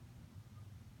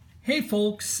Hey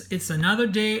folks, it's another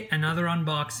day, another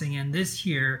unboxing, and this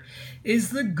here is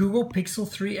the Google Pixel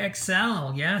 3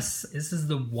 XL. Yes, this is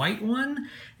the white one,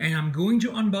 and I'm going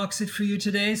to unbox it for you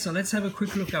today. So let's have a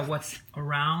quick look at what's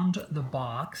around the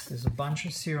box. There's a bunch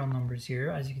of serial numbers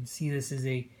here. As you can see, this is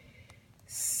a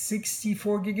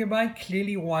 64 gigabyte,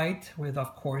 clearly white, with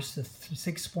of course the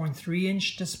 6.3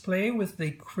 inch display with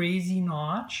the crazy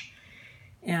notch.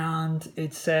 And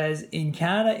it says in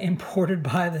Canada imported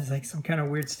by, there's like some kind of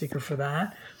weird sticker for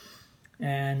that,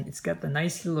 and it's got the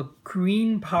nice little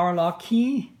green power lock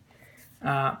key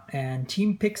and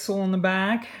Team Pixel on the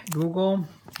back, Google.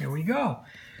 Here we go.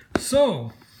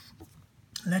 So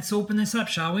let's open this up,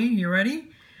 shall we? You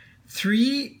ready?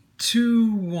 3,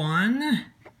 2, 1.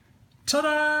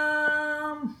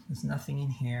 Ta-da! There's nothing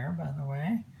in here, by the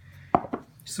way.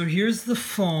 So here's the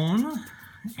phone,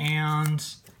 and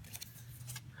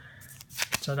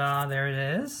ta-da, there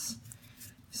it is.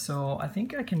 So I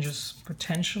think I can just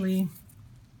potentially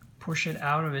push it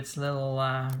out of its little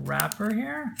wrapper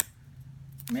here.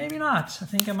 Maybe not. I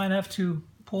think I might have to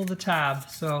pull the tab.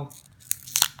 So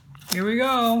here we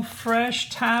go. Fresh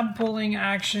tab pulling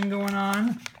action going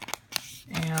on.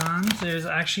 And there's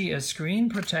actually a screen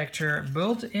protector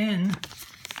built in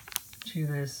to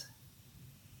this.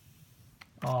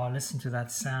 Oh, listen to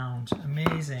that sound.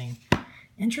 Amazing.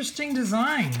 Interesting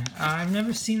design. I've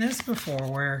never seen this before,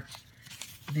 where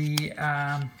the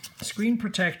screen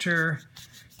protector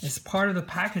is part of the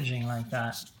packaging like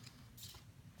that.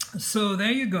 So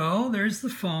there you go. There's the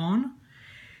phone.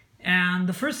 And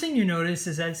the first thing you notice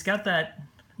is that it's got that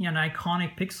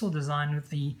iconic Pixel design with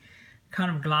the kind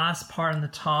of glass part on the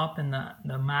top and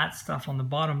the matte stuff on the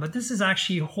bottom. But this is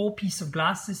actually a whole piece of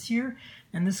glass this here.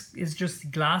 And this is just the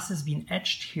glass has been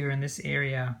etched here in this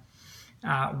area.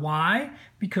 Why?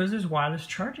 Because there's wireless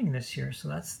charging this year, so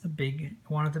that's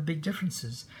one of the big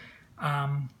differences.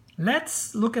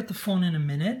 Let's look at the phone in a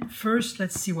minute. First,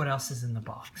 let's see what else is in the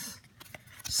box.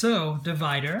 So,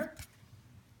 divider,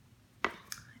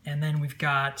 and then we've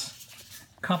got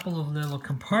a couple of little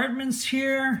compartments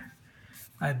here.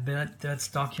 I bet that's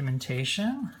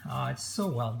documentation. Oh, it's so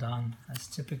well done. That's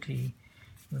typically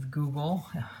with Google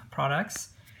products.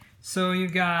 So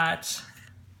you've got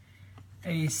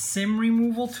a SIM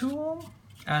removal tool,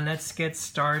 let's get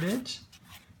started,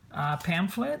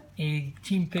 pamphlet, a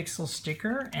Team Pixel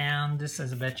sticker, and this,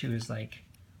 as I bet you, is like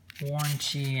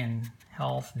warranty and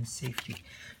health and safety.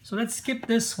 So let's skip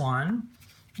this one,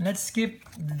 let's skip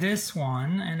this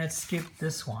one, and let's skip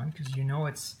this one, because you know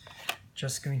it's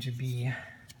just going to be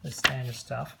the standard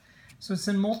stuff. So it's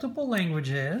in multiple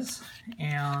languages,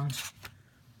 and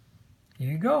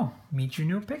here you go, meet your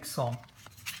new Pixel.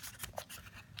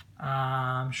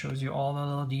 Shows you all the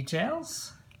little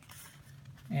details,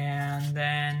 and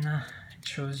then it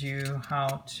shows you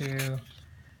how to,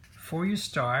 before you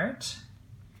start,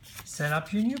 set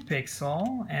up your new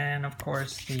Pixel, and of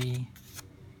course the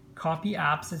copy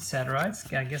apps, etc.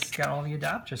 I guess it's got all the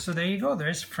adapters. So there you go,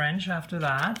 there's French after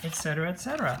that, etc.,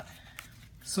 etc.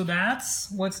 So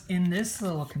that's what's in this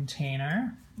little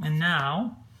container, and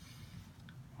now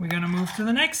we're going to move to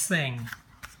the next thing.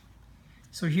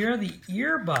 So here are the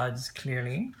earbuds,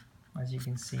 clearly, as you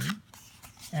can see,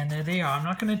 and there they are. I'm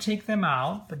not going to take them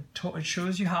out, but it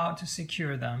shows you how to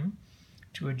secure them,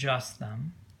 to adjust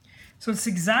them. So it's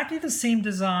exactly the same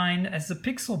design as the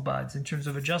Pixel Buds in terms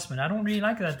of adjustment. I don't really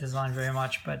like that design very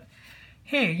much, but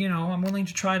hey, you know, I'm willing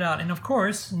to try it out. And of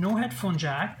course, no headphone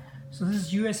jack, so this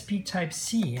is USB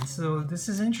Type-C, and so this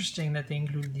is interesting that they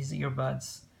included these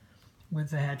earbuds with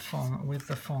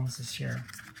the phones this year.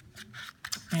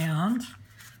 And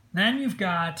then you've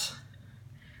got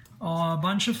a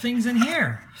bunch of things in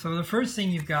here. So the first thing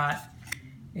you've got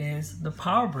is the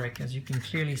power brick, as you can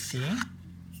clearly see.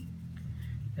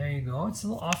 There you go. It's a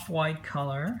little off-white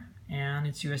color, and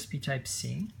it's USB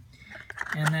Type-C.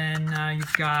 And then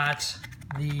you've got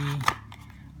the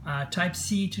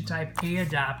Type-C to Type-A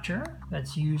adapter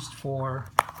that's used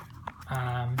for,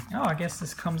 oh, I guess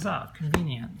this comes out,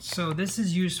 convenient. So this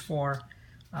is used for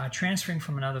transferring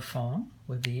from another phone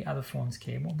with the other phone's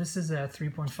cable. This is a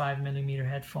 3.5mm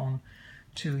headphone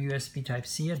to USB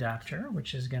Type-C adapter,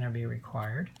 which is going to be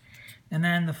required. And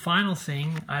then the final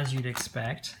thing, as you'd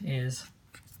expect, is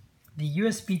the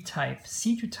USB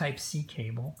Type-C to Type-C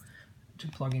cable to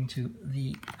plug into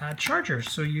the charger,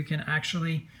 so you can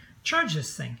actually charge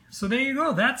this thing. So there you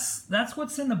go. That's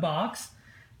what's in the box.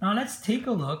 Now let's take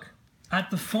a look at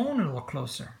the phone a little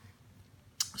closer.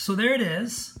 So there it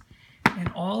is, in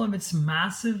all of its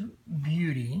massive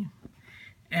beauty,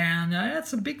 and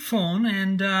it's a big phone,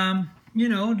 and you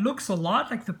know, it looks a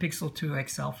lot like the Pixel 2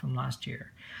 XL from last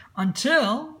year,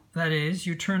 until, that is,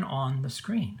 you turn on the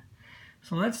screen.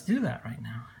 So let's do that right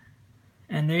now.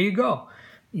 And there you go.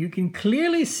 You can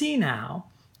clearly see now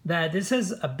that this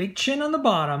has a big chin on the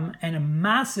bottom and a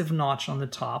massive notch on the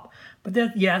top. But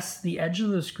that, yes, the edge of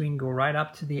the screen go right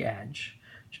up to the edge,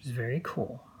 which is very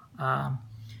cool.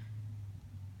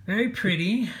 Very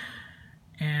pretty.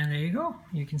 And there you go.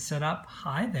 You can set up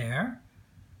hi there,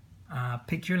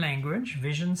 pick your language,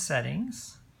 vision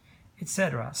settings,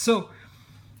 etc. So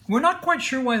we're not quite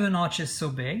sure why the notch is so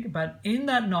big, but in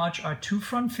that notch are two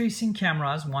front-facing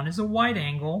cameras. One is a wide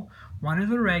angle, one is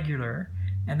a regular,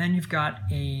 and then you've got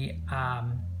a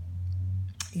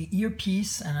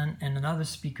earpiece and another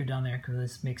speaker down there because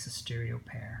this makes a stereo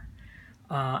pair.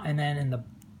 And then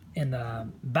in the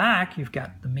back, you've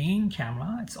got the main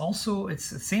camera. It's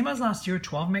the same as last year,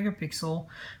 12 megapixel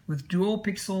with dual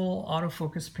pixel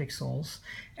autofocus pixels,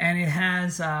 and it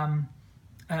has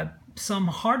some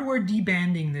hardware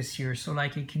debanding this year, so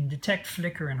like it can detect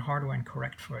flicker and hardware and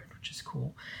correct for it, which is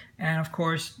cool. And of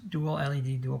course, dual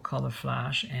LED, dual color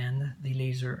flash, and the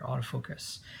laser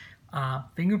autofocus.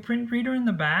 Fingerprint reader in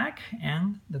the back,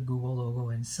 and the Google logo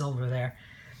in silver there.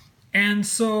 And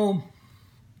so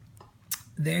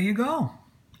there you go.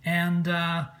 And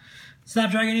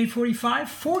Snapdragon 845,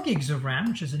 4 gigs of RAM,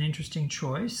 which is an interesting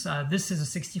choice. This is a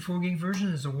 64 gig version.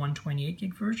 There's a 128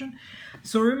 gig version.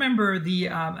 So remember, the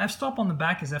f-stop on the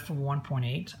back is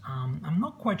f/1.8. I'm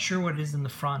not quite sure what it is in the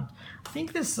front. I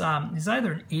think this is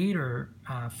either an 8 or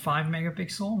 5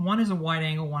 megapixel. One is a wide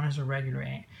angle, one is a regular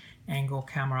angle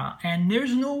camera. And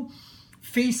there's no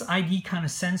Face ID kind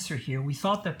of sensor here. We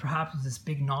thought that perhaps with this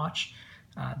big notch,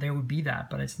 there would be that,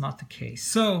 but it's not the case.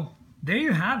 So there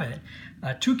you have it.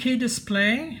 2K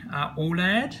display,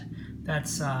 OLED.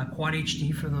 That's Quad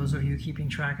HD for those of you keeping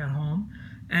track at home.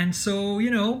 And so,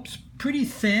 you know, it's pretty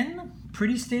thin,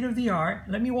 pretty state-of-the-art.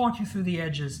 Let me walk you through the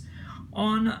edges.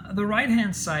 On the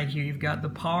right-hand side here, you've got the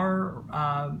power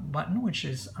button, which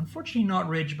is unfortunately not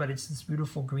ridged, but it's this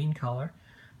beautiful green color,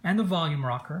 and the volume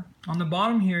rocker. On the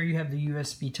bottom here, you have the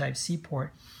USB Type-C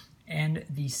port and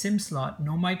the SIM slot,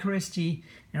 no micro SD.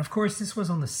 And of course, this was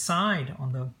on the side,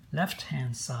 on the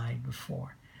left-hand side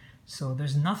before. So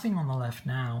there's nothing on the left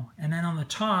now. And then on the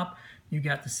top, you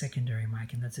got the secondary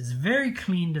mic, and that's a very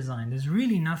clean design. There's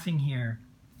really nothing here.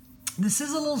 This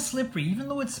is a little slippery, even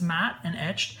though it's matte and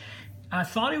etched. I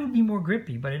thought it would be more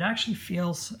grippy, but it actually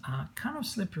feels kind of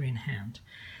slippery in hand.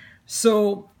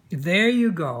 So there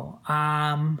you go.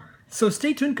 So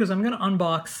stay tuned, because I'm going to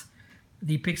unbox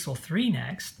the Pixel 3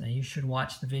 next. You should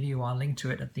watch the video. I'll link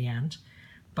to it at the end.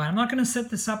 But I'm not going to set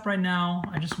this up right now.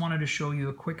 I just wanted to show you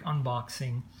a quick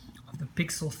unboxing of the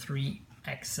Pixel 3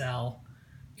 XL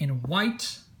in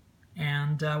white,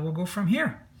 and we'll go from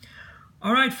here.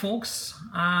 All right, folks,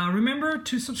 remember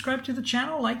to subscribe to the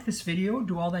channel, like this video,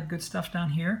 do all that good stuff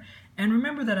down here. And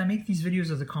remember that I make these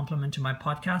videos as a complement to my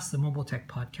podcast, the Mobile Tech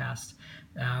Podcast.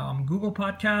 On Google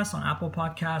Podcasts, on Apple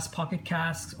Podcasts, Pocket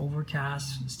Casts,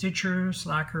 Overcast, Stitcher,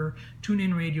 Slacker,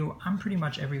 TuneIn Radio. I'm pretty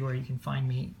much everywhere. You can find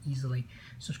me easily.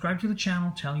 Subscribe to the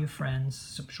channel, tell your friends.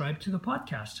 Subscribe to the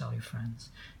podcast, tell your friends.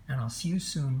 And I'll see you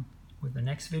soon with the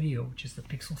next video, which is the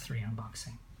Pixel 3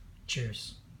 unboxing.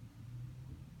 Cheers.